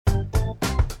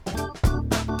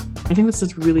I think that's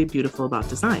what's really beautiful about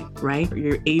design, right?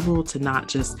 You're able to not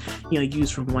just,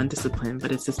 use from one discipline,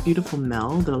 but it's this beautiful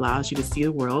meld that allows you to see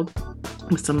the world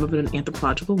with some of it an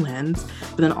anthropological lens,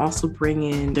 but then also bring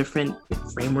in different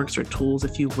frameworks or tools,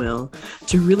 if you will,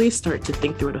 to really start to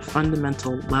think through at a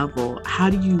fundamental level, how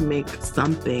do you make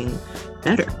something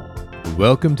better?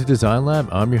 Welcome to Design Lab.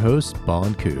 I'm your host,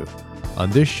 Bon Ku. On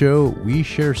this show, we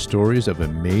share stories of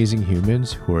amazing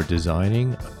humans who are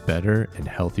designing a better and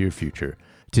healthier future.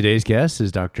 Today's guest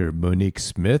is Dr. Monique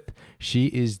Smith. She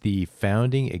is the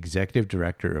founding executive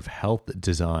director of Health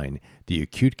Design, the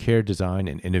Acute Care Design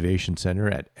and Innovation Center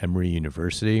at Emory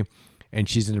University, and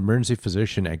she's an emergency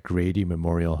physician at Grady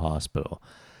Memorial Hospital.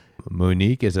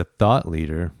 Monique is a thought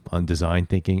leader on design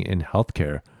thinking in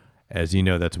healthcare. As you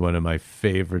know, that's one of my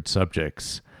favorite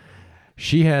subjects.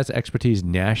 She has expertise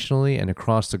nationally and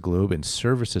across the globe in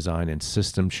service design and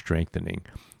system strengthening.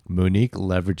 Monique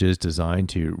leverages design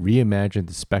to reimagine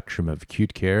the spectrum of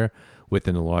acute care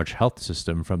within a large health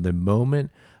system from the moment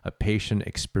a patient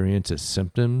experiences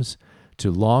symptoms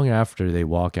to long after they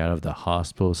walk out of the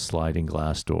hospital's sliding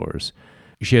glass doors.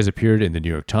 She has appeared in the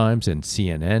New York Times and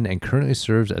CNN and currently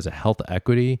serves as a health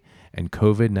equity and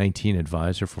COVID-19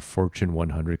 advisor for Fortune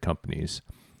 100 companies.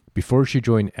 Before she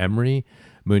joined Emory,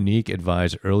 Monique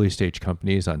advised early-stage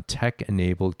companies on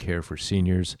tech-enabled care for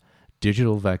seniors,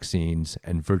 digital vaccines,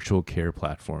 and virtual care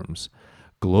platforms.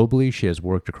 Globally, she has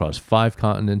worked across 5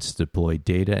 continents to deploy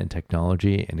data and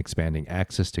technology in expanding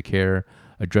access to care,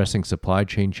 addressing supply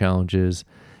chain challenges,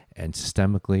 and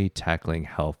systemically tackling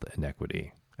health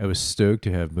inequity. I was stoked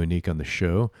to have Monique on the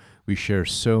show. We share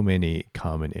so many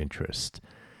common interests.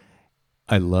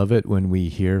 I love it when we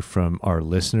hear from our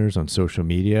listeners on social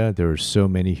media. There are so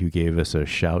many who gave us a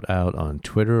shout out on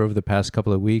Twitter over the past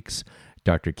couple of weeks.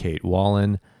 Dr. Kate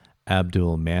Wallen,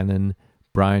 Abdul Manan,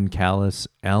 Brian Callis,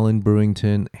 Alan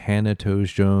Brewington, Hannah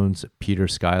Toes-Jones, Peter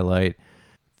Skylight.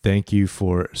 Thank you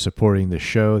for supporting the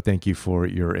show. Thank you for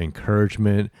your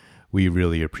encouragement. We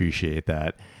really appreciate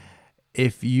that.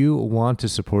 If you want to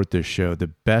support this show, the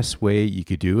best way you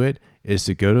could do it is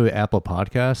to go to Apple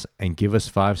Podcasts and give us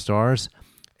 5 stars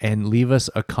and leave us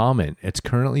a comment. It's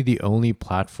currently the only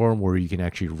platform where you can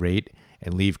actually rate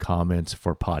and leave comments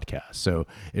for podcasts. So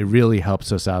it really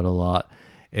helps us out a lot.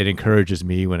 It encourages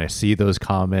me when I see those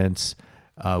comments.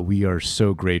 We are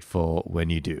so grateful when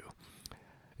you do.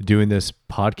 Doing this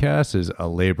podcast is a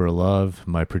labor of love.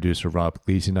 My producer, Rob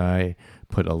Gleason, and I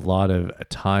put a lot of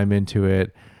time into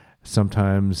it.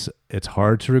 Sometimes it's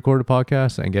hard to record a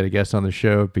podcast and get a guest on the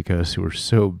show because we're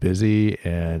so busy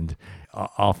and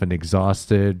often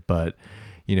exhausted. But,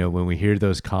 when we hear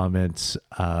those comments,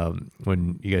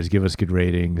 when you guys give us good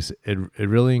ratings, it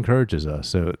really encourages us.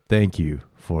 So thank you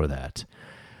for that.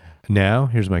 Now,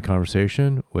 here's my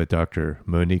conversation with Dr.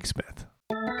 Monique Smith.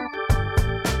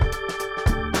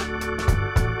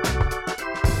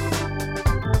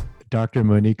 Dr.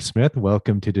 Monique Smith,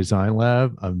 welcome to Design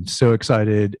Lab. I'm so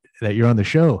excited that you're on the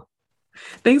show.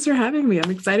 Thanks for having me.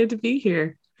 I'm excited to be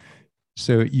here.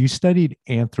 So you studied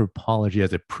anthropology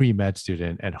as a pre-med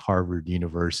student at Harvard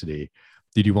University.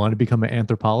 Did you want to become an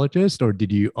anthropologist, or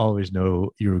did you always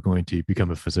know you were going to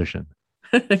become a physician?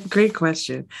 Great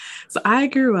question. So I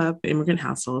grew up in an immigrant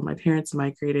household. My parents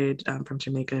migrated from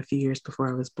Jamaica a few years before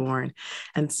I was born.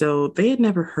 And so they had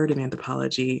never heard of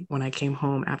anthropology when I came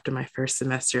home after my first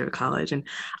semester of college. And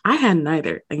I hadn't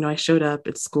either. I showed up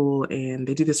at school and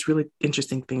they do this really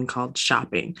interesting thing called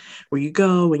shopping, where you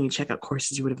go and you check out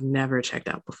courses you would have never checked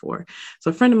out before.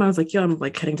 So a friend of mine was like, yo, I'm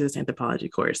heading to this anthropology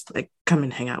course, come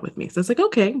and hang out with me. So it's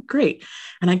okay, great.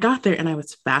 And I got there and I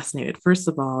was fascinated. First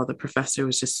of all, the professor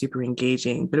was just super engaging.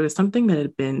 But it was something that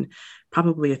had been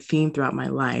probably a theme throughout my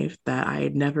life that I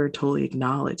had never totally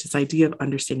acknowledged, this idea of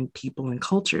understanding people and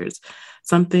cultures,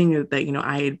 something that,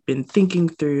 I had been thinking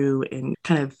through and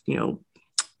kind of,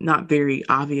 not very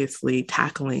obviously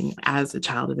tackling as a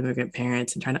child of immigrant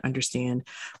parents and trying to understand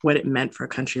what it meant for a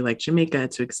country like Jamaica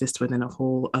to exist within a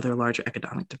whole other larger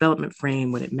economic development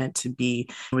frame, what it meant to be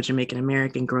a Jamaican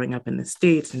American growing up in the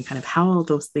States, and kind of how all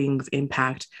those things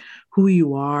impact who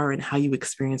you are and how you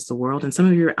experience the world and some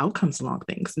of your outcomes along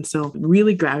things. And so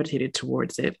really gravitated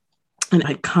towards it. And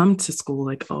I'd come to school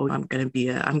I'm going to be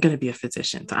a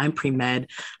physician. So I'm pre-med.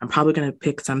 I'm probably going to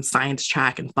pick some science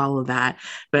track and follow that.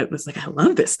 But it was I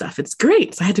love this stuff. It's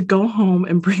great. So I had to go home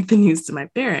and break the news to my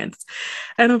parents.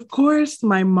 And of course,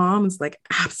 my mom is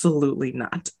absolutely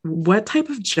not. What type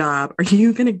of job are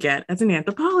you going to get as an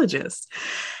anthropologist?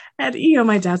 And,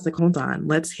 my dad's hold on,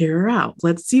 let's hear her out.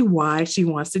 Let's see why she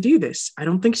wants to do this. I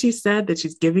don't think she said that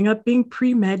she's giving up being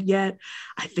pre-med yet.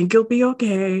 I think it'll be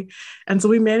okay. And so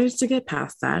we managed to get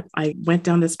past that. I went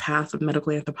down this path of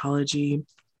medical anthropology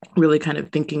really kind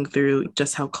of thinking through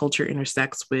just how culture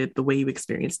intersects with the way you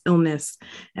experience illness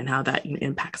and how that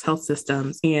impacts health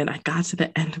systems. And I got to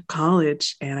the end of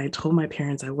college and I told my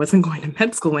parents I wasn't going to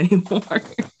med school anymore.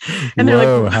 And they're like,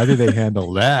 Whoa, how do they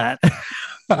handle that?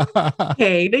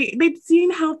 hey, they'd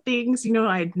seen how things,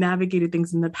 I'd navigated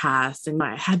things in the past, and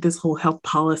I had this whole health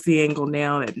policy angle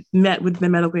now that met with the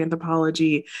medical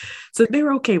anthropology. So they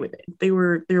were okay with it. They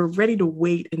were ready to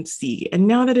wait and see. And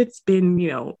now that it's been,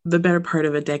 the better part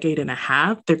of a decade and a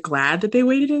half, they're glad that they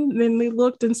waited and then they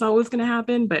looked and saw what was going to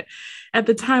happen. But at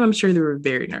the time, I'm sure they were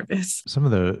very nervous. Some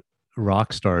of the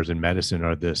rock stars in medicine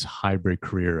are this hybrid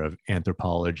career of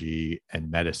anthropology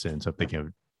and medicine. So I'm thinking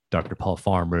of Dr. Paul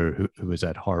Farmer, who was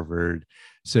at Harvard.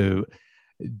 So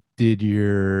did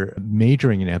your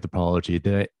majoring in anthropology,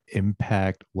 did that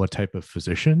impact what type of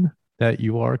physician that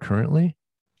you are currently?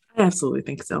 I absolutely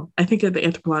think so. I think that the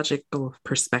anthropological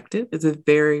perspective is a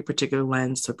very particular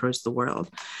lens to approach the world.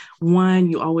 One,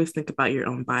 you always think about your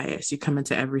own bias. You come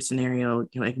into every scenario,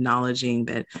 acknowledging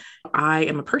that I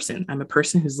am a person. I'm a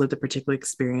person who's lived a particular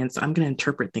experience. I'm going to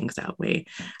interpret things that way.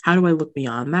 How do I look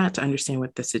beyond that to understand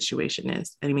what the situation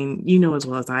is? I mean, as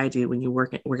well as I do, when you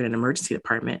work in an emergency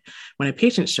department, when a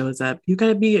patient shows up, you got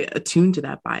to be attuned to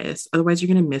that bias. Otherwise,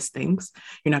 you're going to miss things.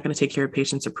 You're not going to take care of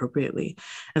patients appropriately.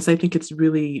 And so I think it's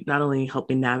really not only help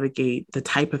me navigate the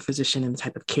type of physician and the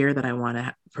type of care that I want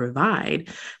to provide,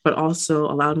 but also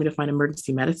allowed me to find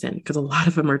emergency medicine, because a lot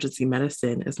of emergency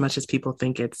medicine, as much as people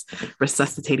think it's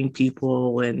resuscitating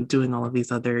people and doing all of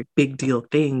these other big deal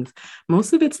things,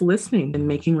 most of it's listening and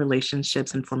making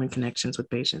relationships and forming connections with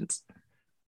patients.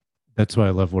 That's why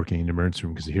I love working in the emergency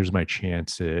room, because here's my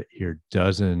chance to hear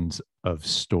dozens of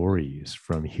stories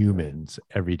from humans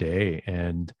every day.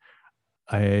 And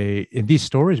in these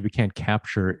stories we can't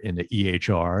capture in the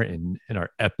EHR in our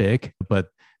Epic, but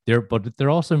they're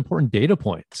also important data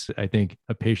points. I think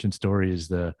a patient story is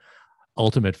the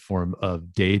ultimate form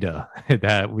of data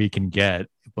that we can get,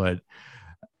 and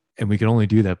we can only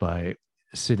do that by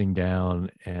sitting down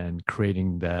and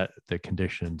creating the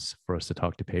conditions for us to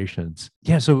talk to patients.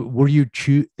 Yeah. So were you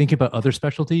thinking about other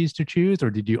specialties to choose, or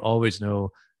did you always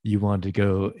know you wanted to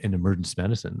go in emergency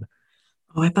medicine?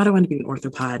 Oh, I thought I wanted to be an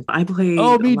orthopod. I played.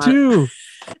 Oh, me too.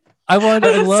 I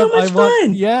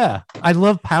fun. Yeah. I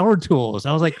love power tools.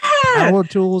 I was like, power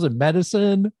tools and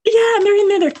medicine. Yeah. And they're in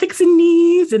there, they're fixing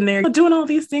knees and they're doing all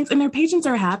these things, and their patients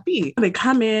are happy. They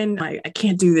come in, like, I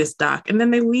can't do this, doc. And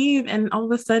then they leave. And all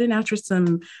of a sudden, after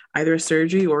either a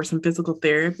surgery or some physical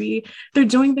therapy, they're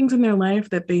doing things in their life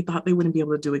that they thought they wouldn't be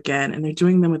able to do again. And they're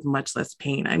doing them with much less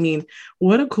pain. I mean,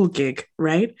 what a cool gig,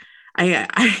 right? I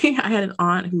had an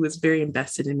aunt who was very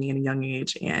invested in me at a young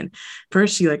age. And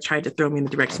first she tried to throw me in the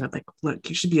direction of look,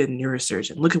 you should be a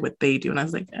neurosurgeon. Look at what they do. And I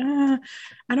was like, I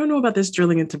don't know about this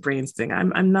drilling into brains thing.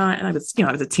 I'm not, and I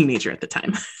was a teenager at the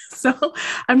time. So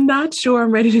I'm not sure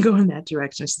I'm ready to go in that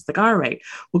direction. She's like, all right,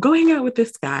 we'll go hang out with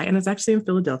this guy. And it's actually in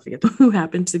Philadelphia, who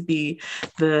happened to be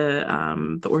the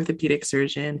orthopedic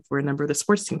surgeon for a number of the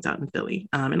sports teams out in Philly.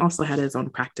 And also had his own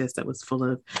practice that was full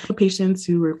of patients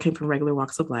who came from regular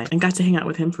walks of life, and got to hang out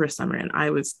with him for a summer. And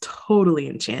I was totally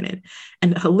enchanted.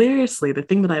 And hilariously, the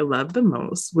thing that I loved the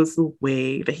most was the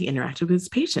way that he interacted with his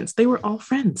patients. They were all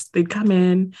friends. They'd come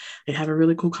in, they'd have a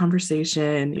really cool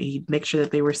conversation. He'd make sure that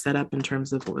they were set up in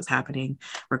terms of what was happening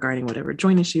regarding whatever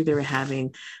joint issue they were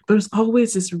having. But it was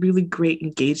always this really great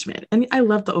engagement. And I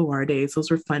loved the OR days. Those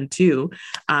were fun too.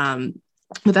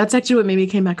 But that's actually what made me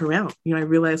came back around. I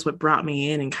realized what brought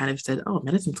me in and kind of said, oh,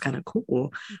 medicine's kind of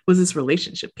cool, was this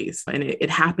relationship piece. And it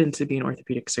happened to be an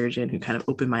orthopedic surgeon who kind of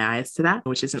opened my eyes to that,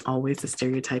 which isn't always the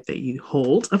stereotype that you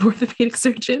hold of orthopedic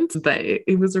surgeons, but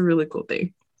it was a really cool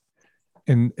thing.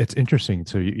 And it's interesting.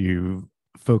 So you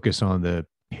focus on the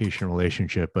patient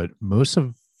relationship, but most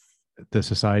of the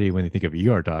society, when they think of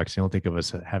ER docs, they don't think of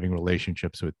us having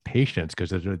relationships with patients, because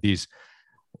there are these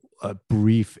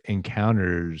brief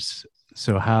encounters.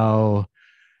 So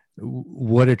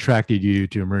what attracted you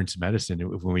to emergency medicine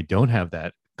when we don't have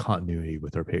that continuity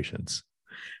with our patients?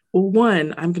 Well,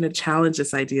 one, I'm going to challenge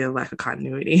this idea of lack of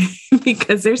continuity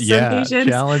because there's some patients.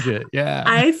 Challenge it. Yeah.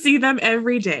 I see them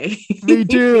every day. Me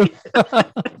too.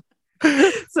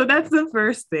 So that's the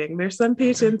first thing. There's some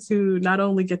patients who not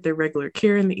only get their regular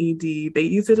care in the ED, they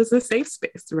use it as a safe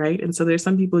space, right? And so there's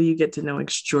some people you get to know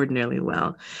extraordinarily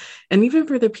well. And even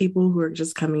for the people who are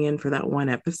just coming in for that one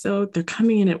episode, they're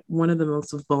coming in at one of the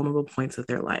most vulnerable points of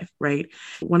their life, right?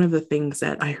 One of the things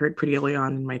that I heard pretty early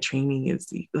on in my training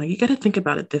is you got to think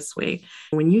about it this way.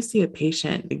 When you see a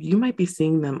patient, you might be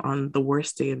seeing them on the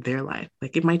worst day of their life.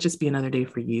 It might just be another day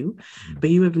for you, but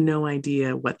you have no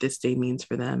idea what this day means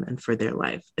for them and for for their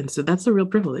life. And so that's a real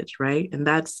privilege, right? And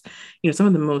that's, some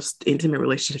of the most intimate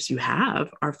relationships you have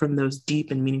are from those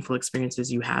deep and meaningful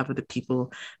experiences you have with the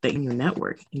people that in your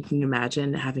network. And can you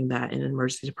imagine having that in an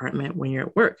emergency department when you're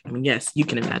at work? I mean, yes, you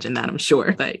can imagine that, I'm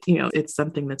sure, but it's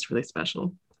something that's really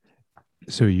special.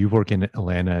 So you work in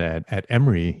Atlanta at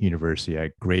Emory University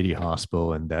at Grady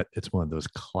Hospital, and that it's one of those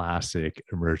classic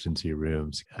emergency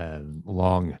rooms and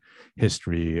long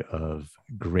history of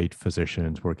great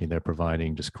physicians working there,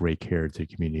 providing just great care to the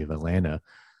community of Atlanta.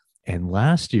 And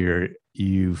last year,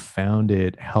 you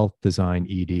founded Health Design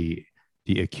ED,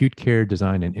 the Acute Care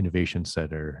Design and Innovation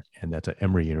Center, and that's at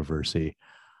Emory University.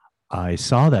 I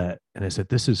saw that and I said,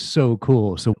 this is so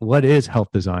cool. So what is Health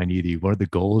Design ED? What are the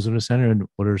goals of the center and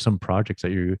what are some projects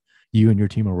that you and your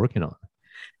team are working on?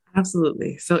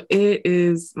 Absolutely. So it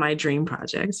is my dream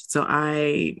project. So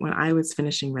when I was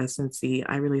finishing residency,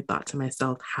 I really thought to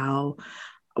myself how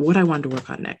what I wanted to work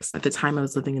on next. At the time, I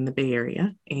was living in the Bay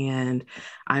Area and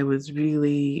I was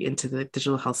really into the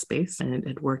digital health space and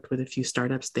had worked with a few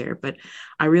startups there. But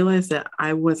I realized that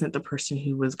I wasn't the person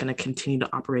who was going to continue to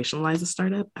operationalize a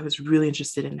startup. I was really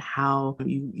interested in how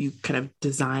you kind of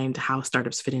designed how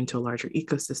startups fit into a larger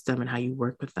ecosystem and how you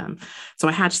work with them. So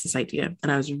I hatched this idea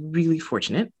and I was really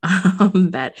fortunate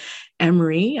that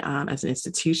Emory, as an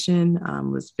institution,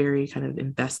 was very kind of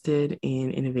invested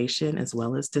in innovation as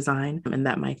well as design, and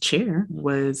that my chair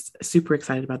was super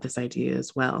excited about this idea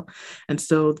as well. And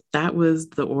so that was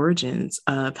the origins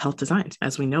of Health Design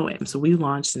as we know it. So we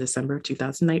launched in December of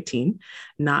 2019,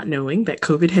 not knowing that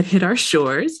COVID had hit our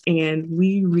shores. And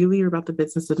we really are about the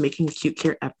business of making acute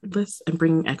care effortless and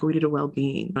bringing equity to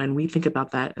well-being. And we think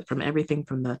about that from everything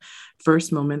from the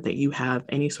first moment that you have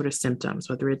any sort of symptoms,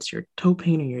 whether it's your toe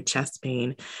pain or your chest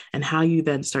pain, and how you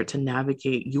then start to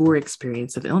navigate your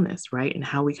experience of illness, right? And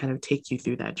how we kind of take you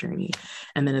through that journey.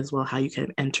 And then as well, how you kind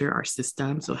of enter our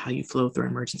system. So how you flow through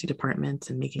emergency departments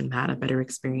and making that a better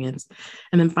experience.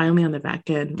 And then finally on the back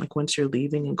end, like once you're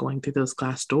leaving and going through those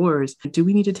glass doors, do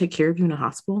we need to take care of you in a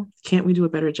hospital? Can't we do a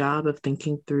better job of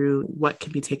thinking through what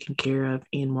can be taken care of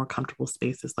in more comfortable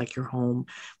spaces like your home,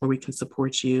 where we can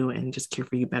support you and just care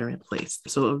for you better in place?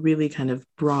 So a really kind of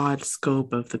broad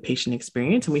scope of the patient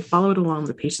experience. And we followed along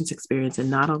the patient's experience and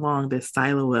not along this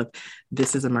silo of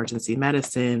this is emergency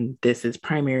medicine, this is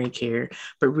primary care,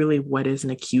 but really what is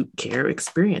an acute care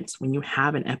experience when you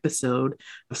have an episode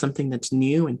of something that's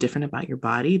new and different about your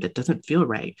body that doesn't feel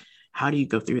right. How do you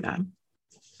go through that?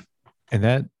 And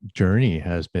that journey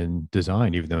has been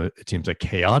designed, even though it seems a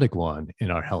chaotic one in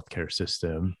our healthcare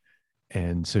system.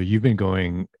 And so you've been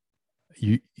going,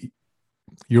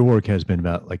 your work has been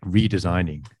about like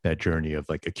redesigning that journey of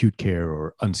like acute care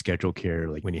or unscheduled care,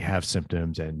 like when you have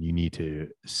symptoms and you need to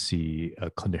see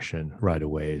a clinician right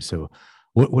away. So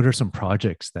what are some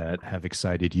projects that have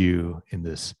excited you in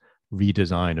this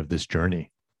redesign of this journey?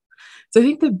 So I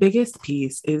think the biggest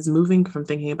piece is moving from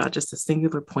thinking about just a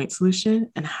singular point solution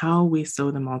and how we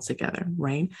sew them all together,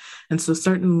 right? And so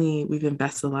certainly we've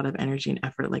invested a lot of energy and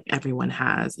effort, like everyone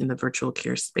has in the virtual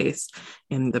care space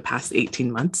in the past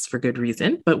 18 months for good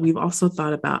reason. But we've also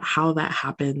thought about how that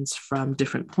happens from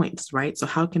different points, right? So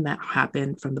how can that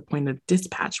happen from the point of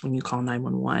dispatch when you call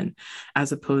 911,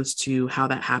 as opposed to how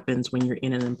that happens when you're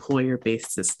in an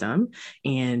employer-based system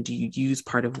and you use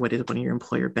part of what is one of your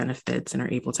employer benefits and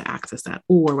are able to access that,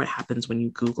 or what happens when you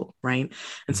Google, right?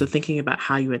 And so thinking about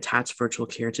how you attach virtual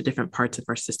care to different parts of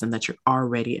our system that you're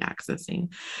already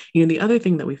accessing. The other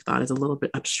thing that we've thought is a little bit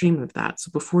upstream of that.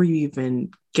 So before you even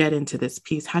get into this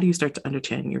piece, how do you start to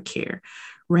understand your care?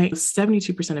 Right?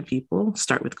 72% of people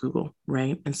start with Google,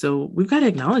 right? And so we've got to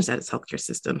acknowledge that as healthcare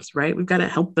systems, right? We've got to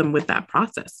help them with that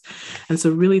process. And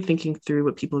so really thinking through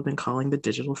what people have been calling the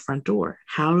digital front door.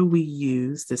 How do we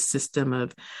use this system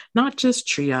of not just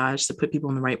triage to put people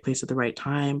in the right place at the right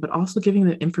time, but also giving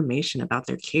them information about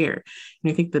their care?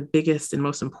 And I think the biggest and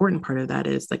most important part of that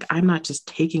is like, I'm not just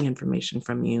taking information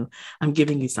from you, I'm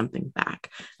giving you something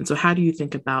back. And so how do you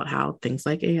think about how things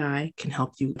like AI can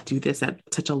help you do this at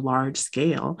such a large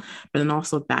scale? But then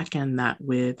also back end that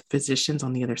with physicians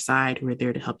on the other side who are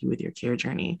there to help you with your care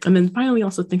journey. And then finally,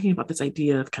 also thinking about this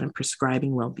idea of kind of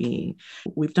prescribing well-being.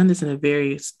 We've done this in a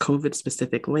very COVID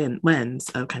specific lens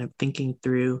of kind of thinking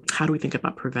through how do we think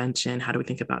about prevention? How do we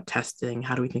think about testing?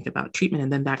 How do we think about treatment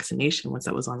and then vaccination once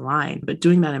that was online? But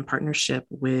doing that in partnership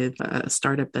with a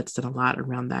startup that's done a lot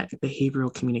around that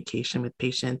behavioral communication with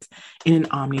patients in an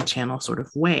omni-channel sort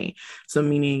of way. So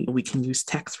meaning we can use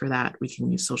text for that, we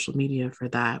can use social media for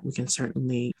that. We can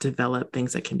certainly develop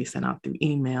things that can be sent out through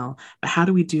email, but how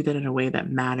do we do that in a way that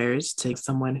matters to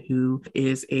someone who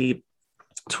is a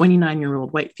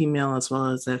 29-year-old white female as well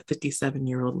as a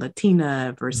 57-year-old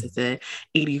Latina versus a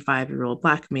 85-year-old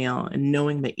Black male, and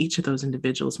knowing that each of those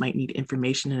individuals might need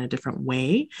information in a different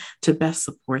way to best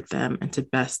support them and to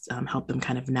best help them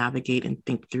kind of navigate and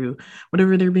think through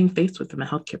whatever they're being faced with from a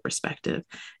healthcare perspective.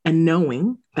 And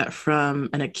knowing that from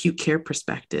an acute care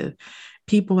perspective,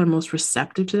 people are most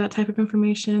receptive to that type of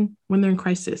information when they're in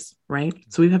crisis, right?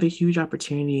 So we have a huge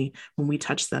opportunity when we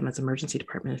touch them as emergency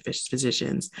department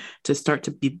physicians to start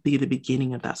to be the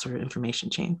beginning of that sort of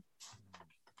information chain.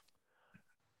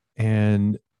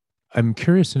 And I'm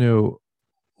curious to know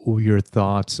your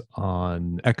thoughts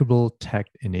on equitable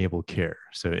tech-enabled care.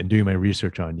 So in doing my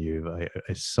research on you,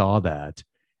 I saw that,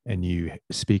 and you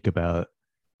speak about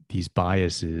these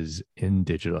biases in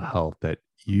digital health that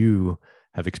you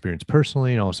have experienced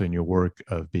personally, and also in your work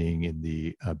of being in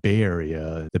the Bay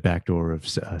Area, the backdoor of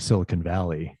Silicon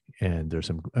Valley. And there's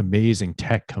some amazing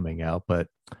tech coming out, but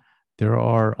there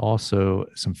are also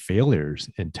some failures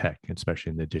in tech,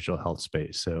 especially in the digital health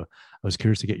space. So I was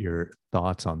curious to get your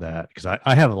thoughts on that, because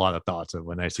I have a lot of thoughts of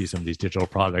when I see some of these digital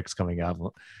products coming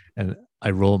out, and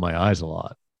I roll my eyes a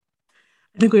lot.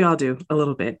 I think we all do a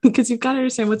little bit, because you've got to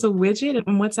understand what's a widget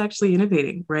and what's actually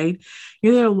innovating, right?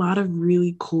 There are a lot of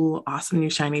really cool, awesome, new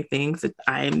shiny things that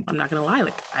I'm not going to lie.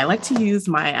 Like, I like to use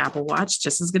my Apple Watch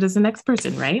just as good as the next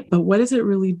person, right? But what does it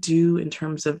really do in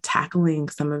terms of tackling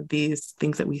some of these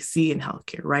things that we see in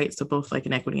healthcare, right? So both like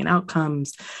inequity and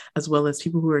outcomes, as well as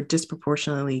people who are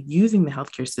disproportionately using the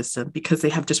healthcare system because they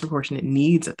have disproportionate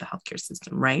needs of the healthcare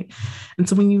system, right? And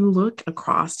so when you look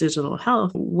across digital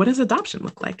health, what does adoption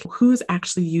look like? Who's actually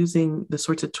using the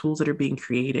sorts of tools that are being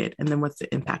created, and then what's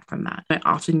the impact from that? I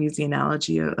often use the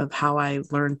analogy of how I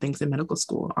learned things in medical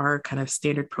school. Our kind of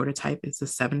standard prototype is a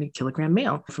 70-kilogram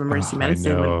male for emergency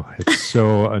medicine. I know. It's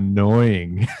so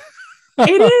annoying.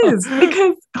 It is,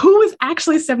 because who is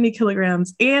actually 70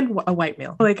 kilograms and a white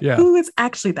male? Who is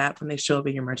actually that when they show up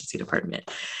in your emergency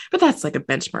department? But that's like a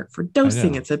benchmark for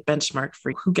dosing. It's a benchmark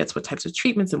for who gets what types of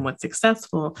treatments and what's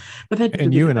successful. But that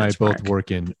and you and I both work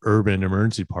in urban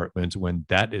emergency departments when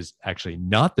that is actually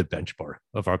not the benchmark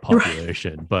of our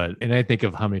population. Right. And I think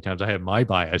of how many times I have my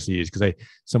biases because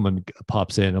someone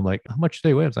pops in, I'm like, how much do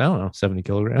they weigh? I don't know, 70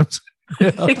 kilograms.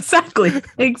 Yeah. Exactly.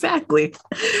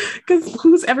 Because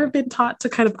who's ever been taught to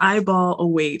kind of eyeball a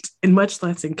weight, and much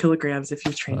less in kilograms if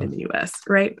you've trained in the US,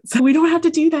 right? So we don't have to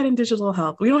do that in digital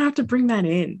health. We don't have to bring that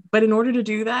in. But in order to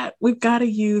do that, we've got to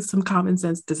use some common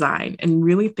sense design and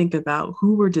really think about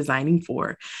who we're designing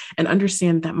for and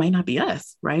understand that might not be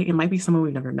us, right? It might be someone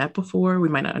we've never met before. We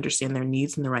might not understand their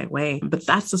needs in the right way, but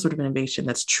that's the sort of innovation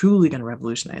that's truly going to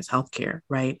revolutionize healthcare,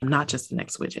 right? Not just the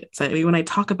next widget. So when I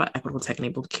talk about equitable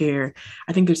tech-enabled care,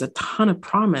 I think there's a ton of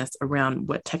promise around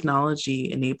what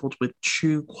technology enabled with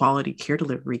true quality care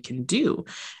delivery can do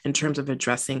in terms of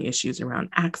addressing issues around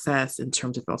access, in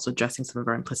terms of also addressing some of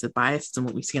our implicit biases and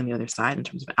what we see on the other side in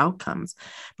terms of outcomes.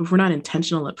 But if we're not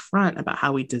intentional up front about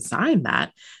how we design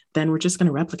that, then we're just going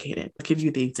to replicate it. I'll give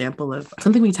you the example of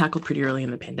something we tackled pretty early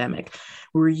in the pandemic.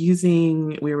 We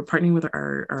were partnering with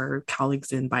our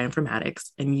colleagues in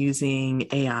bioinformatics and using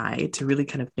AI to really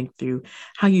kind of think through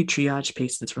how you triage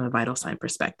patients from a vital sign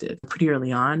perspective. Pretty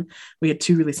early on, we had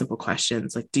two really simple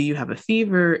questions, like, do you have a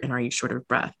fever and are you short of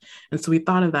breath? And so we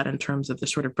thought of that in terms of the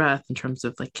short of breath, in terms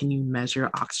of like, can you measure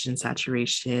oxygen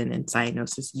saturation and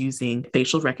cyanosis using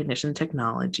facial recognition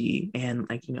technology and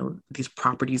these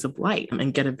properties of light,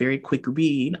 and get a very quick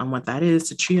read on what that is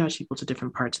to triage people to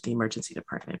different parts of the emergency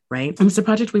department, right? And it's a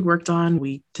project we worked on.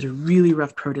 We did a really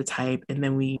rough prototype, and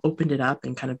then we opened it up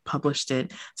and kind of published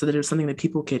it so that it was something that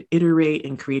people could iterate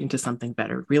and create into something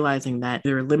better, realizing that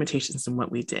there are limitations in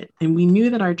what we did. And we knew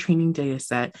that our training data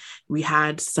set, we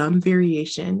had some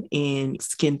variation in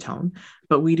skin tone,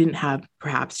 but we didn't have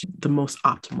perhaps the most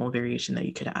optimal variation that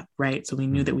you could have, right? So we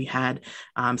knew that we had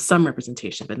some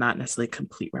representation, but not necessarily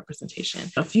complete representation.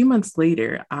 A few months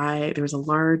later, there was a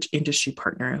large industry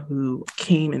partner who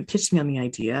came and pitched me on the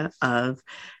idea of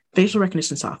facial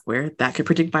recognition software that could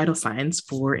predict vital signs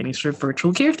for any sort of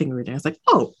virtual care thing we were doing. I was like,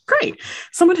 oh, great.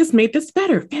 Someone has made this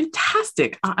better.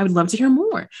 Fantastic. I would love to hear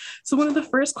more. So one of the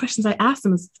first questions I asked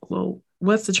them is, well,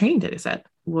 what's the training data set?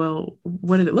 Well,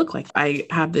 what did it look like? I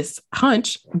have this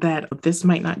hunch that this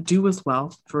might not do as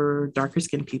well for darker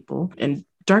skinned people. And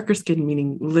darker skin,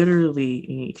 meaning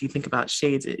literally, if you think about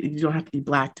shades, you don't have to be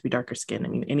Black to be darker skin. I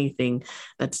mean, anything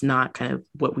that's not kind of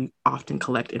what we often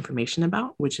collect information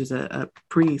about, which is a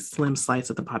pretty slim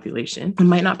slice of the population, and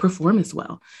might not perform as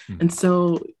well. And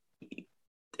so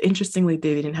interestingly,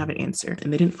 they didn't have an answer,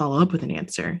 and they didn't follow up with an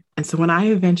answer. And so when I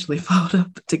eventually followed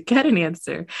up to get an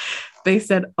answer, they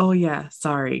said, oh yeah,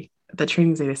 sorry. the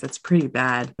training data set's pretty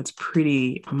bad. It's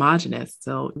pretty homogenous.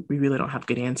 So we really don't have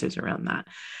good answers around that.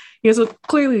 So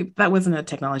clearly that wasn't a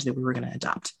technology that we were going to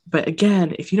adopt. But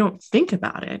again, if you don't think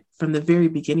about it from the very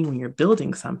beginning when you're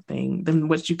building something, then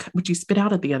what you spit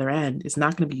out at the other end is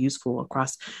not going to be useful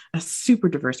across a super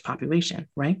diverse population,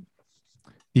 right?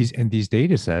 These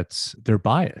data sets, they're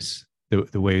biased.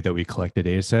 The way that we collect the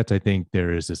data sets, I think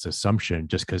there is this assumption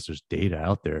just because there's data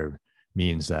out there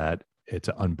means that it's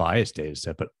an unbiased data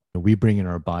set, but we bring in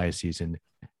our biases in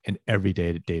every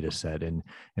data set. And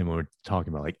when we're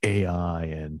talking about like AI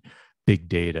and big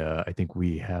data, I think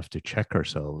we have to check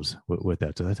ourselves with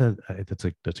that. So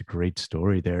that's a great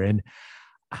story there. And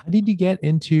how did you get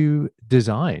into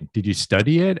design? Did you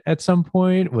study it at some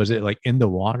point? Was it like in the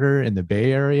water in the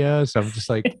Bay Area? So I'm just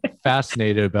like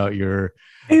fascinated about your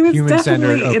It was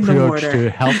human-centered definitely in the approach water. to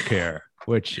healthcare,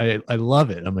 which I love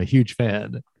it. I'm a huge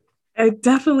fan. It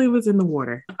definitely was in the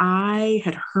water. I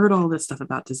had heard all this stuff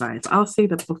about design. So I'll say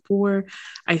that before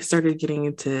I started getting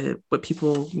into what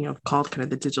people, called kind of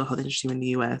the digital health industry in the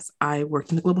US, I worked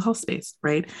in the global health space,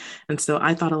 right? And so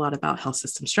I thought a lot about health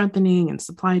system strengthening and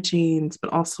supply chains,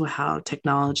 but also how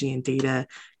technology and data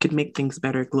could make things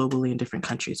better globally in different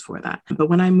countries for that. But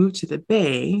when I moved to the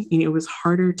Bay, it was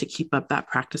harder to keep up that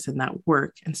practice and that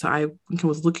work. And so I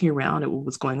was looking around at what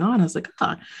was going on. I was like,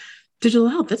 digital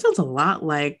health, that sounds a lot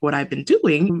like what I've been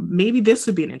doing. Maybe this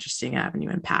would be an interesting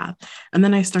avenue and path. And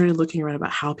then I started looking around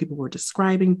about how people were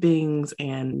describing things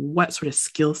and what sort of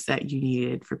skill set you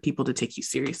needed for people to take you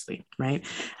seriously, right?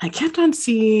 I kept on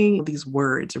seeing these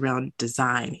words around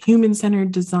design,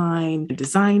 human-centered design,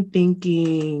 design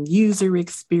thinking, user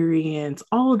experience,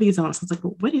 all of these elements. I was like,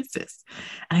 well, what is this?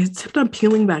 And I kept on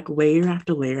peeling back layer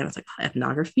after layer. And I was like,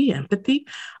 ethnography, empathy.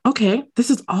 Okay, this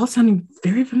is all sounding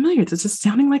very familiar. This is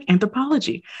sounding like anthropology.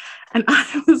 And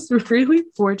I was really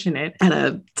fortunate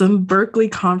at some Berkeley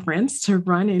conference to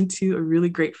run into a really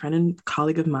great friend and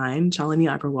colleague of mine, Shalini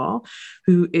Agrawal,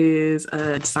 who is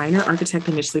a designer, architect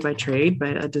initially by trade,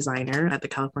 but a designer at the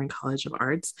California College of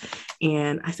Arts.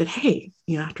 And I said, hey,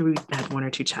 after we had one or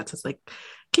two chats, I was like,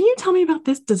 can you tell me about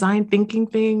this design thinking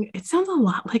thing? It sounds a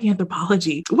lot like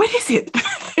anthropology. What is it?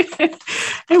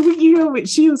 And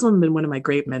she has been one of my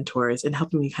great mentors in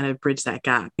helping me kind of bridge that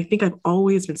gap. I think I've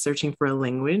always been searching for a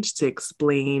language to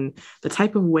explain the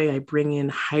type of way I bring in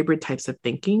hybrid types of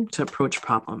thinking to approach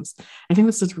problems. I think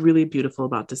this is really beautiful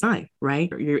about design, right?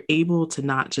 You're able to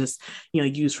not just,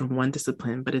 use from one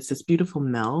discipline, but it's this beautiful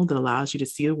meld that allows you to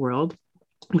see a world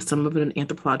with some of it an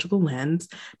anthropological lens,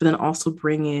 but then also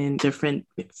bring in different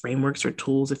frameworks or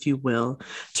tools, if you will,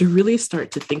 to really start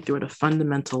to think through at a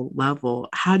fundamental level.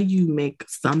 How do you make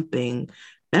something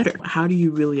better? How do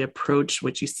you really approach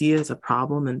what you see as a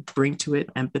problem and bring to it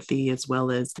empathy as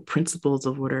well as the principles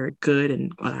of what are good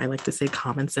and what I like to say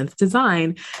common sense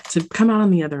design to come out on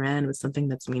the other end with something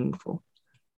that's meaningful?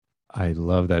 I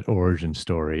love that origin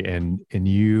story. And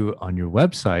you on your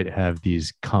website have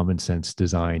these common sense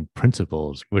design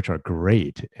principles, which are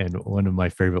great. And one of my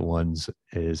favorite ones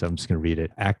is, I'm just going to read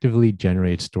it: actively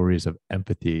generate stories of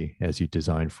empathy as you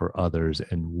design for others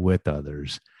and with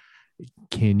others.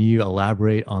 Can you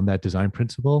elaborate on that design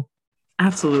principle?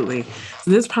 Absolutely.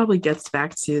 So this probably gets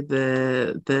back to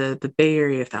the Bay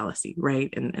Area fallacy,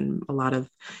 right? And a lot of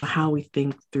how we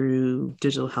think through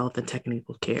digital health and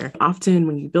technical care. Often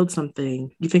when you build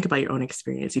something, you think about your own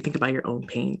experience, you think about your own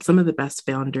pain. Some of the best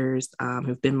founders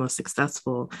who've been most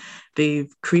successful,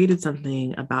 they've created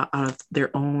something out of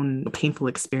their own painful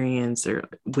experience or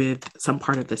with some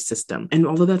part of the system. And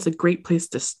although that's a great place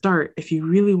to start, if you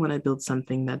really want to build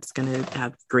something that's going to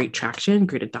have great traction,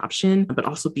 great adoption, but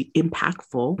also be impactful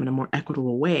in a more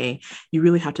equitable way, you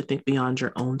really have to think beyond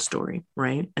your own story,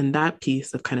 right? And that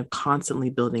piece of kind of constantly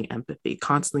building empathy,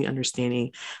 constantly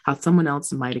understanding how someone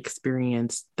else might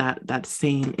experience that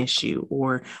same issue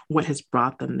or what has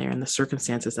brought them there and the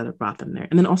circumstances that have brought them there,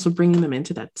 and then also bringing them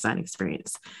into that design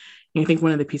experience. And I think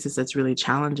one of the pieces that's really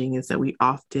challenging is that we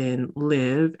often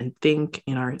live and think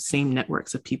in our same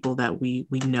networks of people that we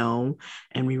know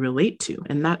and we relate to.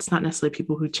 And that's not necessarily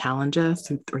people who challenge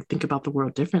us or think about the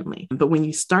world differently. But when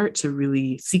you start to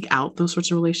really seek out those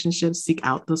sorts of relationships, seek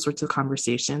out those sorts of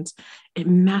conversations, it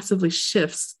massively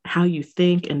shifts how you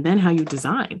think and then how you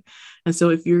design. And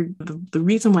so if you're the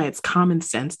reason why it's common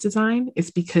sense design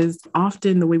is because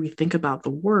often the way we think about the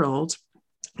world,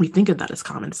 we think of that as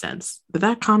common sense. But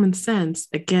that common sense,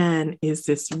 again, is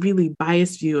this really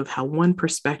biased view of how one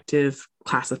perspective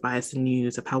classifies the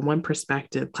news, of how one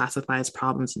perspective classifies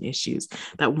problems and issues,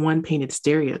 that one painted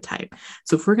stereotype.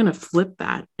 So if we're going to flip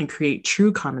that and create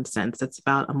true common sense that's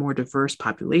about a more diverse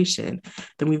population,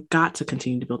 then we've got to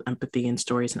continue to build empathy in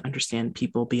stories and understand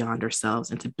people beyond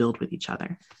ourselves and to build with each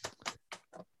other.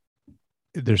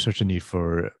 There's such a need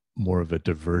for more of a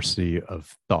diversity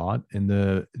of thought in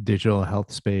the digital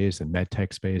health space and med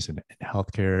tech space and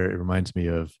healthcare. It reminds me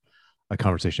of a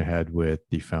conversation I had with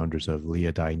the founders of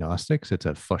Leah Diagnostics. It's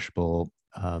a flushable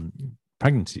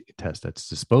pregnancy test that's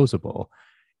disposable.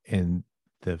 And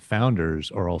the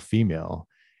founders are all female.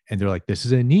 And they're like, this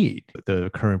is a need. The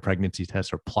current pregnancy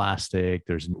tests are plastic.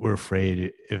 We're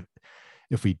afraid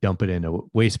if we dump it in a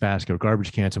wastebasket or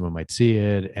garbage can, someone might see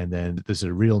it. And then this is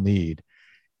a real need.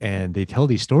 And they tell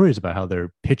these stories about how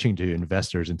they're pitching to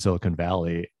investors in Silicon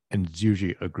Valley. And it's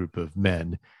usually a group of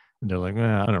men. And they're like,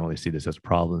 I don't really see this as a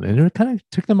problem. And it kind of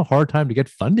took them a hard time to get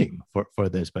funding for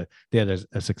this, but they had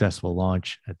a successful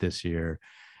launch at this year.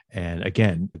 And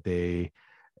again, if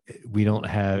we don't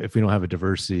have a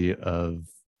diversity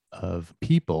of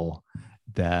people,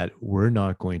 that we're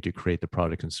not going to create the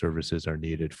products and services are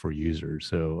needed for users.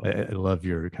 So I love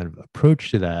your kind of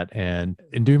approach to that. And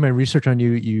in doing my research on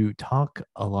you, you talk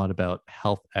a lot about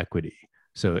health equity.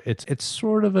 So it's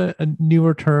sort of a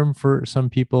newer term for some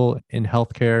people in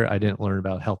healthcare. I didn't learn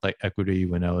about health equity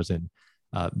when I was in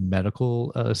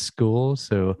medical school.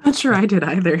 So not sure I did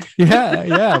either.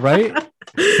 Yeah, right.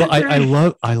 Well,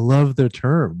 right. I love the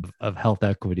term of health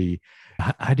equity.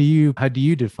 How do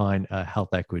you define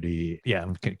health equity? Yeah,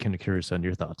 I'm kind of curious on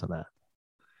your thoughts on that.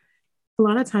 A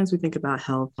lot of times we think about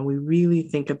health and we really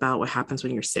think about what happens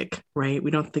when you're sick, right? We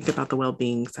don't think about the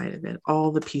well-being side of it,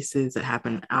 all the pieces that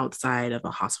happen outside of a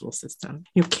hospital system.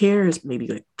 Care is maybe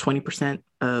like 20%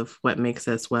 of what makes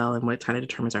us well and what kind of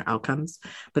determines our outcomes.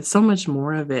 But so much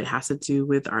more of it has to do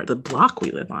with the block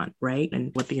we live on, right? And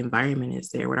what the environment is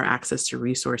there, what our access to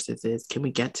resources is. Can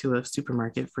we get to a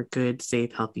supermarket for good,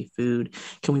 safe, healthy food?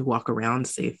 Can we walk around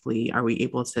safely? Are we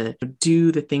able to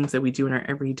do the things that we do in our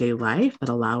everyday life that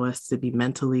allow us to be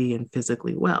mentally and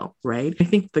physically well, right? I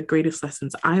think the greatest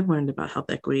lessons I've learned about health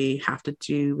equity have to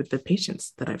do with the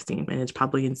patients that I've seen. And it's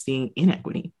probably in seeing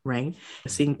inequity, right?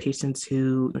 Seeing patients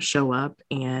who show up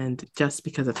and just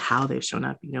because of how they've shown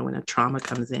up, when a trauma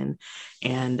comes in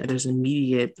and there's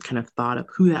immediate kind of thought of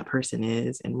who that person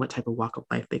is and what type of walk of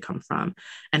life they come from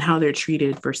and how they're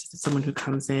treated versus someone who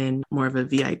comes in more of a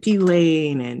VIP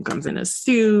lane and comes in a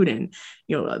suit. And,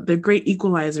 the great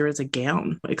equalizer is a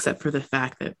gown, except for the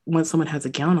fact that when someone has a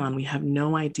gown on, we have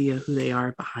no idea who they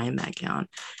are behind that gown.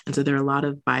 And so there are a lot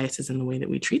of biases in the way that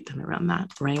we treat them around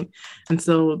that, right? And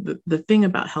so the thing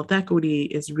about health equity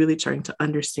is really trying to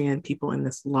understand people in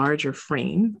this larger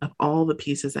frame of all the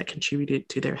pieces that contributed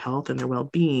to their health and their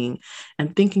well-being,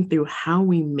 and thinking through how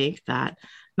we make that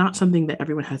not something that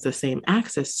everyone has the same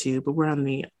access to, but we're on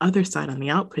the other side, on the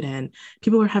output end,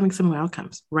 people are having similar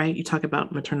outcomes, right? You talk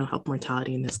about maternal health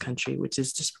mortality in this country, which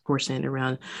is disproportionate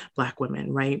around Black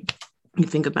women, right? You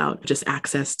think about just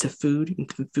access to food and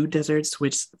food deserts,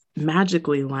 which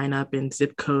magically line up in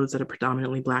zip codes that are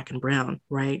predominantly Black and brown,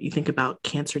 right? You think about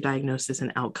cancer diagnosis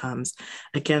and outcomes,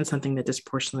 again, something that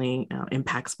disproportionately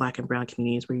impacts Black and brown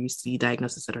communities, where you see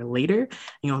diagnoses that are later, and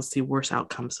you also see worse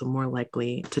outcomes, so more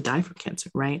likely to die from cancer,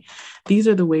 right? These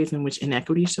are the ways in which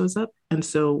inequity shows up. And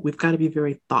so we've got to be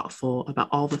very thoughtful about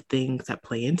all the things that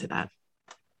play into that.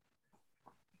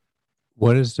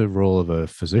 What is the role of a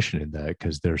physician in that?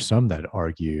 Because there's some that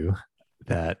argue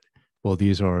that, well,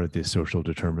 these are the social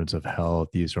determinants of health.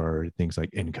 These are things like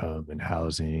income and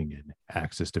housing and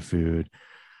access to food.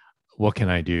 What can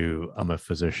I do? I'm a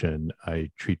physician. I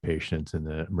treat patients in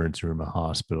the emergency room of a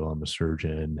hospital. I'm a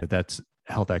surgeon. That's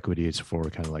health equity is for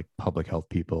kind of like public health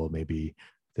people, maybe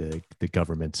the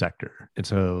government sector. And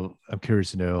so I'm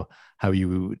curious to know how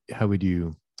would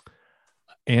you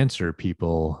answer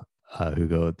people who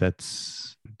go,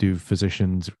 do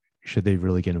physicians, should they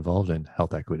really get involved in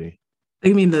health equity?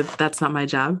 You mean that's not my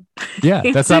job? Yeah,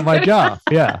 that's not my job.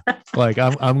 Yeah. Like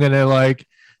I'm going to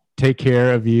take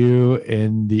care of you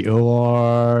in the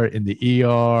OR, in the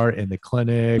ER, in the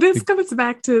clinic. This comes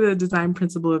back to the design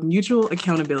principle of mutual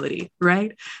accountability,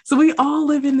 right? So we all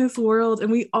live in this world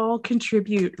and we all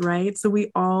contribute, right? So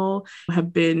we all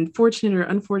have been fortunate or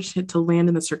unfortunate to land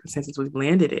in the circumstances we've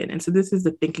landed in. And so this is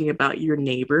the thinking about your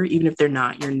neighbor, even if they're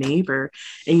not your neighbor,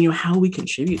 and how we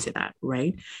contribute to that,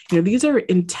 right? These are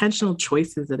intentional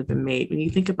choices that have been made. When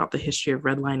you think about the history of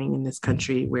redlining in this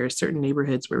country, where certain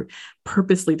neighborhoods were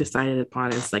purposely decided decided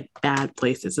upon as like bad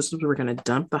places. This is where we're going to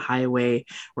dump the highway.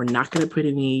 We're not going to put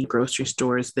any grocery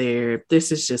stores there.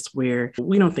 This is just where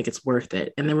we don't think it's worth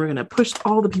it. And then we're going to push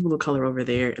all the people of color over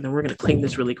there. And then we're going to claim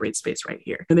this really great space right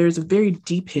here. And there's a very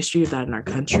deep history of that in our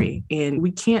country. And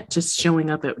we can't just showing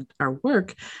up at our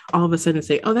work all of a sudden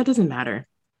say, oh, that doesn't matter.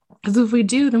 Because if we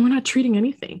do, then we're not treating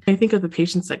anything. I think of the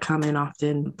patients that come in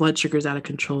often, blood sugar's out of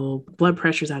control, blood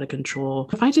pressure's out of control.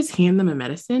 If I just hand them a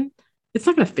medicine, it's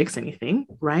not going to fix anything,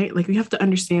 right? Like we have to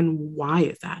understand, why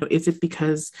is that? Is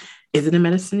it a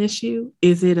medicine issue?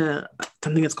 Is it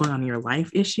something that's going on in your life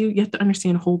issue? You have to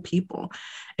understand whole people.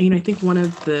 And, I think one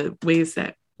of the ways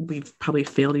that we've probably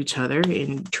failed each other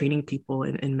in treating people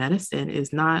in medicine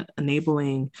is not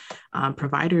enabling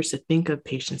providers to think of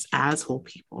patients as whole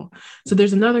people. So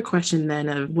there's another question then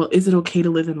of, well, is it okay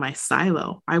to live in my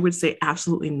silo? I would say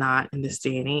absolutely not in this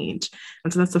day and age.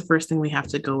 And so that's the first thing we have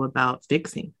to go about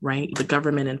fixing, right? The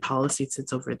government and policy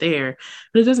sits over there,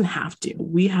 but it doesn't have to.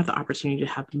 We have the opportunity to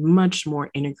have much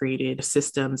more integrated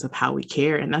systems of how we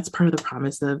care. And that's part of the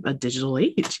promise of a digital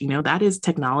age. That is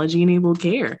technology-enabled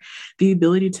care, the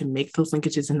ability to make those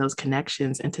linkages and those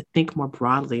connections and to think more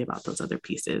broadly about those other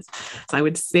pieces. So I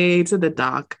would say to the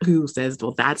doc who says,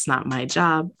 well, that's not my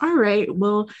job. All right,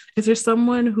 well, is there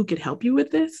someone who could help you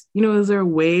with this? Is there a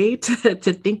way to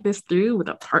think this through with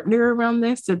a partner around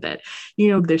this so that,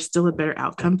 there's still a better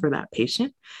outcome for that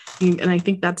patient? And I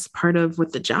think that's part of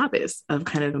what the job is, of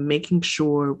kind of making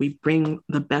sure we bring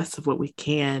the best of what we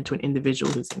can to an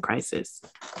individual who's in crisis.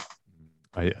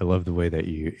 I love the way that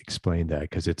you explained that,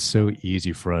 because it's so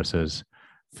easy for us as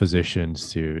physicians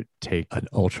to take an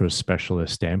ultra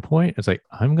specialist standpoint. It's like,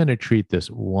 I'm going to treat this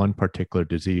one particular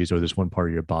disease or this one part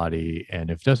of your body.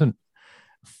 And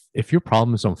if your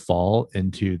problems don't fall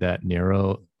into that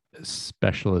narrow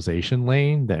specialization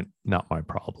lane, then not my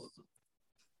problem.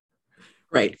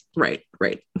 Right.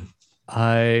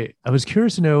 I was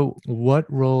curious to know, what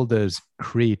role does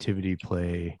creativity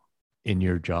play in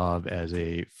your job as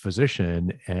a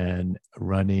physician and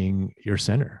running your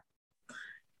center?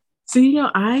 So,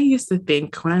 I used to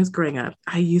think when I was growing up,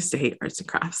 I used to hate arts and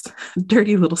crafts.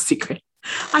 Dirty little secret.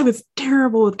 I was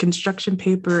terrible with construction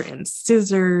paper and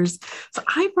scissors. So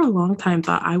I, for a long time,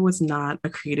 thought I was not a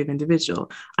creative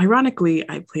individual. Ironically,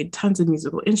 I played tons of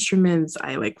musical instruments.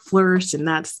 I flourished in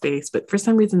that space, but for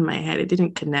some reason in my head, it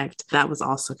didn't connect. That was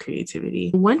also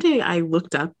creativity. One day I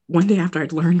looked up, one day after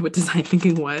I'd learned what design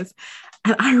thinking was,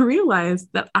 and I realized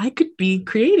that I could be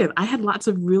creative. I had lots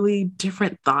of really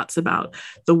different thoughts about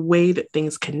the way that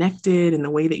things connected and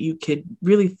the way that you could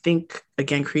really think,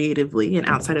 again, creatively and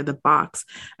outside of the box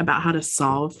about how to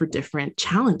solve for different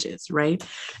challenges, right?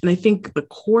 And I think the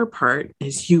core part,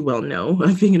 as you well know,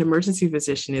 of being an emergency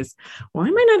physician is, well,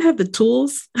 I might not have the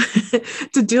tools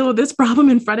to deal with this problem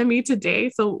in front of me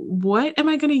today. So what am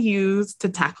I going to use to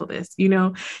tackle this?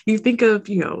 You think of,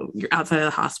 you're outside of the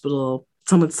hospital,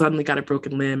 someone suddenly got a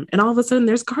broken limb, and all of a sudden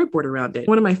there's cardboard around it.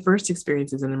 One of my first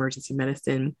experiences in emergency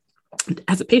medicine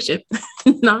as a patient,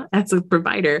 not as a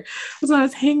provider, was when I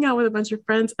was hanging out with a bunch of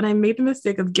friends and I made the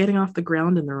mistake of getting off the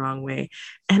ground in the wrong way.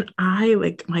 And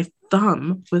my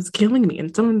thumb was killing me.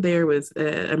 And someone there was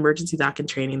an emergency doc in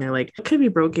training. They're like, it could be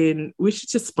broken. We should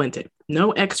just splint it.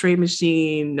 No x-ray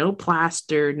machine, no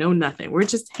plaster, no nothing. We're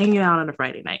just hanging out on a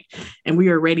Friday night and we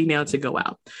are ready now to go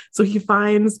out. So he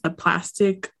finds a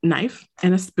plastic knife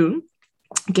and a spoon,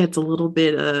 gets a little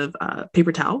bit of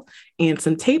paper towel and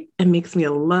some tape and makes me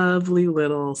a lovely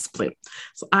little splint.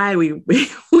 So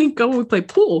we go and we play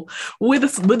pool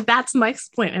with that's my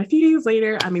splint. And a few days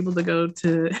later, I'm able to go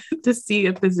to see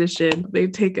a physician. They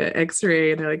take an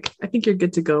x-ray and they're like, I think you're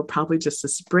good to go, probably just a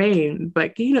sprain.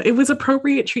 But, it was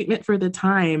appropriate treatment for the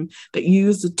time that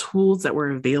used the tools that were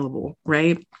available,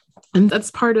 right? And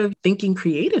that's part of thinking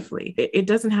creatively. It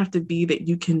doesn't have to be that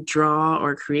you can draw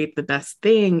or create the best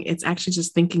thing. It's actually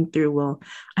just thinking through, well,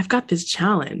 I've got this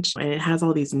challenge and it has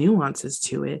all these nuances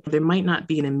to it. There might not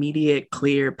be an immediate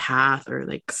clear path or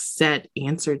set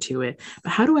answer to it,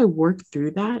 but how do I work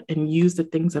through that and use the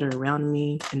things that are around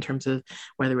me in terms of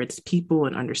whether it's people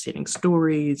and understanding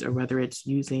stories or whether it's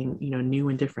using, new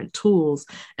and different tools,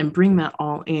 and bring that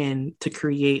all in to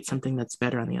create something that's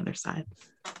better on the other side.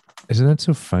 Isn't that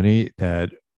so funny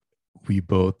that we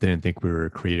both didn't think we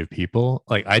were creative people?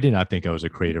 I did not think I was a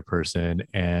creative person.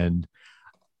 And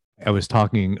I was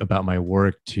talking about my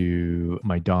work to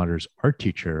my daughter's art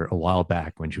teacher a while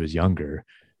back when she was younger.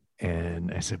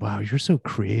 And I said, wow, you're so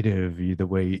creative. The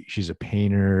way she's a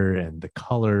painter and the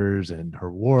colors and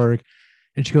her work.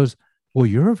 And she goes, well,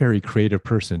 you're a very creative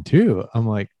person too. I'm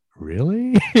like,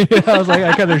 really? I was like,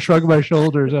 I kind of shrugged my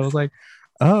shoulders. I was like,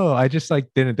 oh, I just like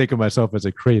didn't think of myself as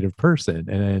a creative person.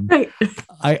 And then Right.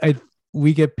 I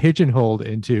we get pigeonholed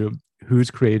into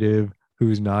who's creative,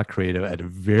 who's not creative at a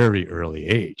very early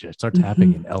age. It starts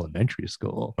happening in Mhm. elementary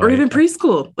school, Or right? even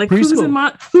preschool. Like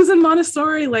Preschool. who's in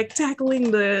Montessori, like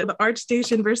tackling the art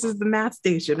station versus the math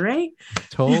station, right?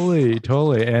 Totally,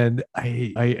 totally. And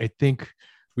I think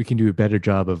we can do a better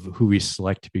job of who we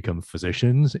select to become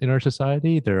physicians in our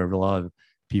society. There are a lot of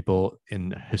people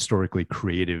in historically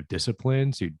creative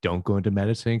disciplines who don't go into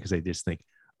medicine because they just think,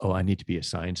 oh, I need to be a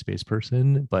science-based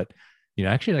person. But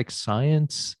actually like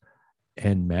science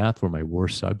and math were my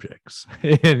worst subjects.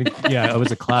 And yeah, I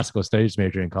was a classical studies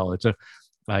major in college. So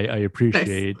I Nice.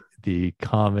 appreciate the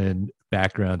common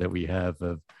background that we have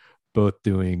of both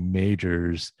doing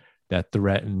majors that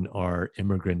threaten our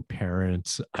immigrant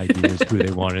parents' ideas who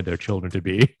they wanted their children to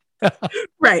be.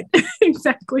 Right.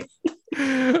 Exactly.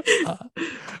 Uh,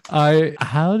 I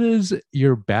how does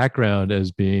your background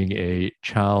as being a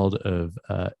child of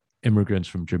immigrants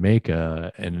from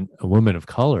Jamaica and a woman of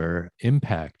color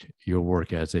impact your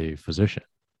work as a physician?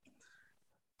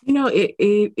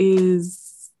 It is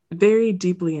very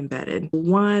deeply embedded.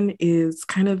 One is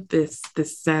kind of this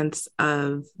sense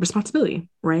of responsibility,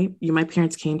 right? My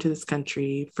parents came to this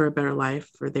country for a better life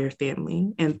for their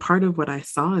family. And part of what I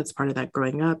saw as part of that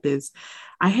growing up is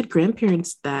I had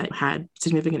grandparents that had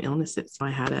significant illnesses. So I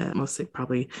had a mostly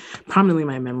probably prominently in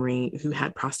my memory who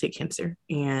had prostate cancer.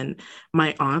 And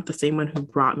my aunt, the same one who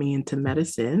brought me into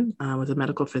medicine, was a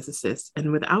medical physicist.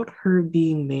 And without her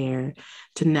being there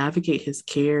to navigate his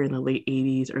care in the late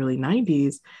 80s, early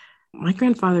 90s, my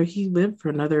grandfather, he lived for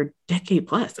another decade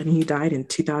plus. I mean, he died in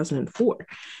 2004.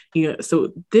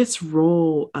 So this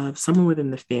role of someone within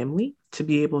the family to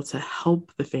be able to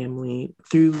help the family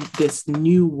through this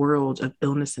new world of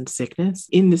illness and sickness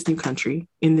in this new country,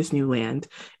 in this new land,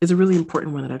 is a really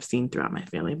important one that I've seen throughout my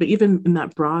family. But even in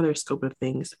that broader scope of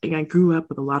things, I grew up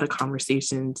with a lot of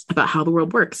conversations about how the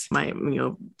world works. My,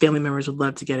 family members would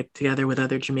love to get together with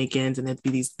other Jamaicans, and there'd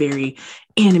be these very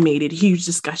animated, huge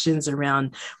discussions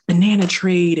around banana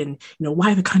trade and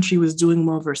why the country was doing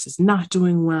well versus not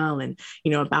doing well, and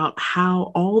about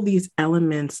how all these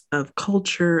elements of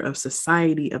culture, of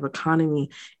society, of economy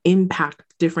impact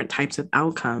different types of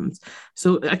outcomes.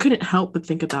 So I couldn't help but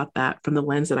think about that from the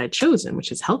lens that I'd chosen,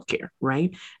 which is healthcare,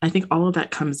 right? I think all of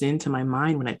that comes into my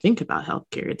mind when I think about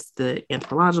healthcare. It's the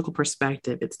anthropological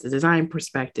perspective, it's the design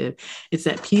perspective, it's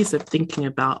that piece of thinking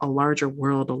about a larger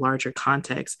world, a larger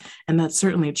context. And that's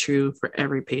certainly true for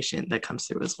every patient that comes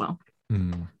through as well.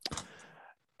 Mm.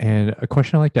 And a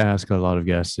question I like to ask a lot of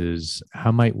guests is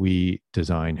how might we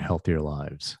design healthier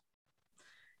lives?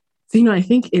 So, I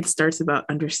think it starts about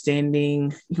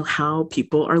understanding, how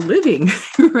people are living,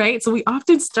 right? So we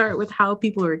often start with how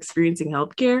people are experiencing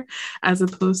healthcare as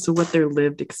opposed to what their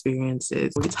lived experience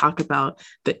is. We talk about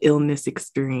the illness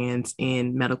experience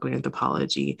in medical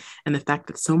anthropology and the fact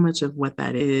that so much of what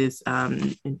that is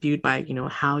imbued by,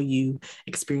 how you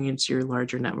experience your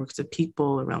larger networks of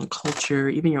people around culture,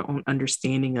 even your own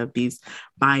understanding of these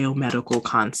biomedical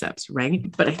concepts,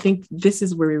 right? But I think this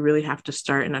is where we really have to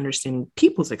start in understanding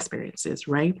people's experiences,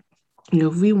 right?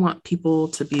 If we want people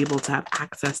to be able to have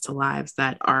access to lives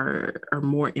that are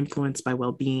more influenced by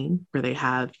well-being, where they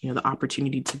have, the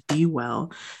opportunity to be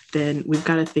well, then we've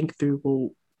got to think through,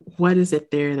 well, what is it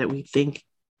there that we think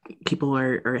people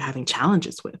are having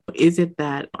challenges with? Is it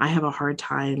that I have a hard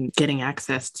time getting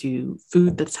access to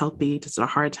food that's healthy? Just a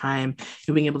hard time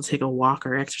being able to take a walk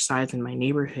or exercise in my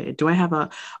neighborhood? Do I have a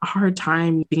hard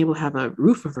time being able to have a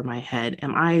roof over my head?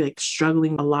 Am I like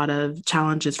struggling a lot of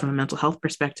challenges from a mental health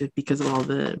perspective because of all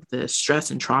the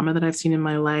stress and trauma that I've seen in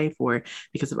my life, or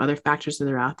because of other factors that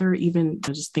are out there, even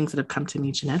just things that have come to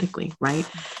me genetically, right?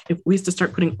 If we used to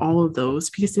start putting all of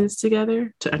those pieces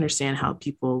together to understand how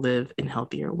people live in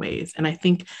healthier ways. And I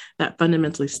think that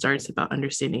fundamentally starts about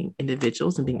understanding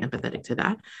individuals and being empathetic to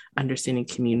that, understanding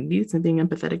communities and being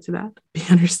empathetic to that,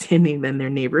 understanding then their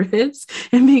neighborhoods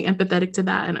and being empathetic to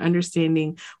that, and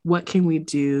understanding what can we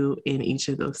do in each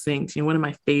of those things. One of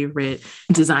my favorite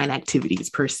design activities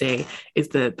per se is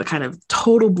the kind of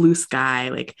total blue sky.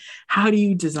 Like, how do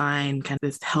you design kind of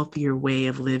this healthier way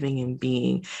of living and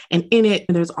being? And in it,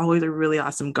 there's always a really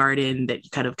awesome garden that you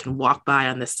kind of can walk by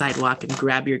on the sidewalk and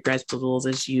grab your vegetables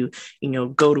as you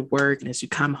go to work and as you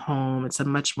come home. It's a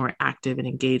much more active and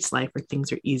engaged life where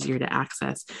things are easier to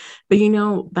access. But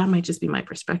that might just be my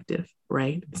perspective,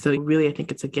 right? So really, I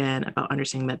think it's again about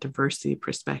understanding that diversity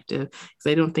perspective, because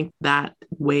I don't think that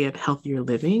way of healthier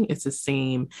living is the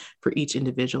same for each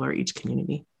individual or each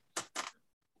community.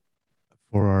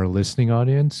 For our listening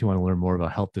audience, you want to learn more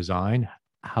about health design,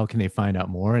 how can they find out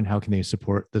more and how can they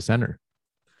support the center?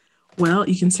 Well,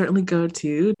 you can certainly go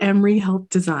to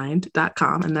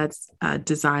emeryhealthdesigned.com, and that's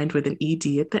designed with an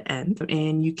ED at the end.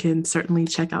 And you can certainly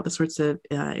check out the sorts of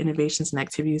innovations and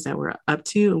activities that we're up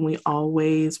to. And we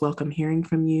always welcome hearing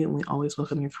from you, and we always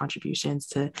welcome your contributions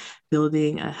to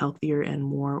building a healthier and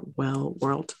more well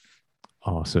world.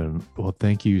 Awesome. Well,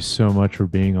 thank you so much for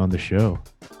being on the show.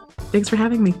 Thanks for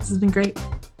having me. This has been great.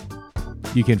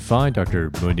 You can find Dr.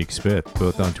 Monique Smith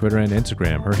both on Twitter and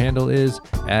Instagram. Her handle is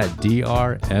at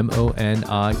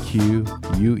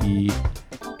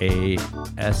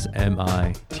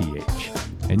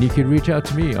DrMoniqueASMITH. And you can reach out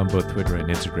to me on both Twitter and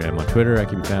Instagram. On Twitter, I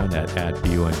can be found at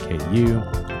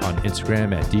BUNKU. On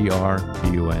Instagram, at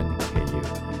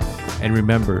DRBUNKU. And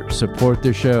remember, support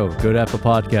the show. Go to Apple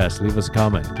Podcasts, leave us a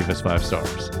comment, give us 5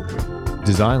 stars.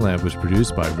 Design Lab was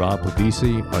produced by Rob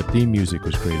Levisi. Our theme music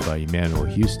was created by Emmanuel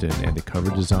Houston, and the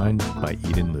cover design by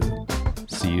Eden Liu.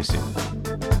 See you soon.